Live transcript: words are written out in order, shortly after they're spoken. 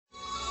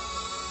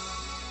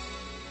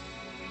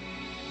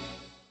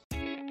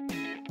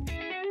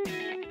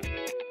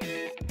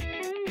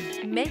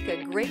Make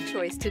a great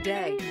choice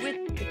today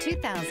with the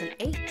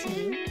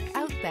 2018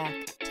 Outback.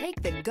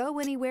 Take the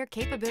go-anywhere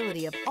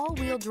capability of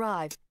all-wheel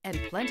drive and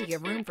plenty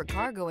of room for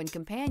cargo and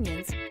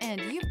companions, and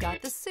you've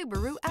got the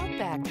Subaru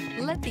Outback.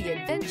 Let the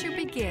adventure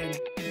begin.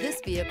 This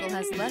vehicle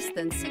has less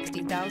than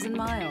 60,000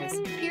 miles.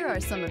 Here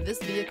are some of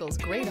this vehicle's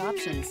great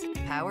options: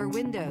 power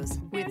windows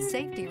with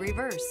safety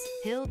reverse,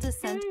 hill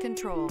descent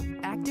control,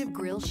 active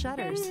grille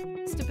shutters,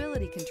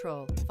 stability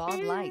control, fog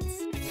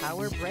lights,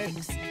 power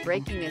brakes,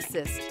 braking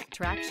assist,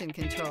 traction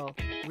control,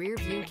 rear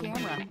view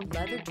camera,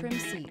 leather trim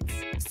seats.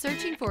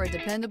 Searching for a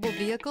dependable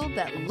vehicle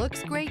that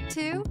looks great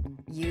too?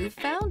 You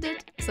found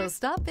it, so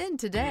stop in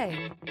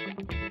today.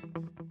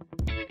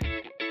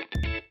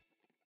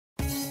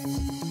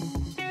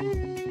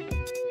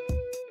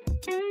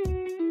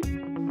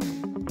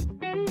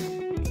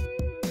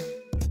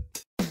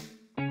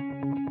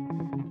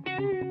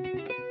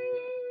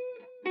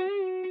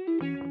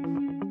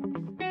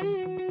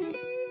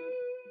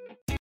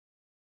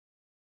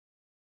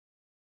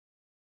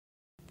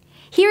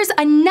 Here's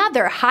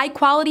another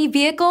high-quality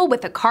vehicle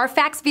with a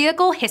Carfax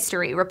Vehicle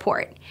History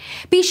Report.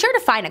 Be sure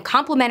to find a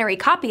complimentary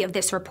copy of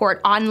this report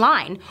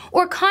online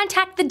or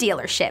contact the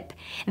dealership.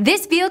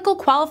 This vehicle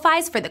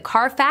qualifies for the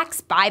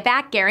Carfax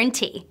Buyback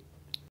Guarantee.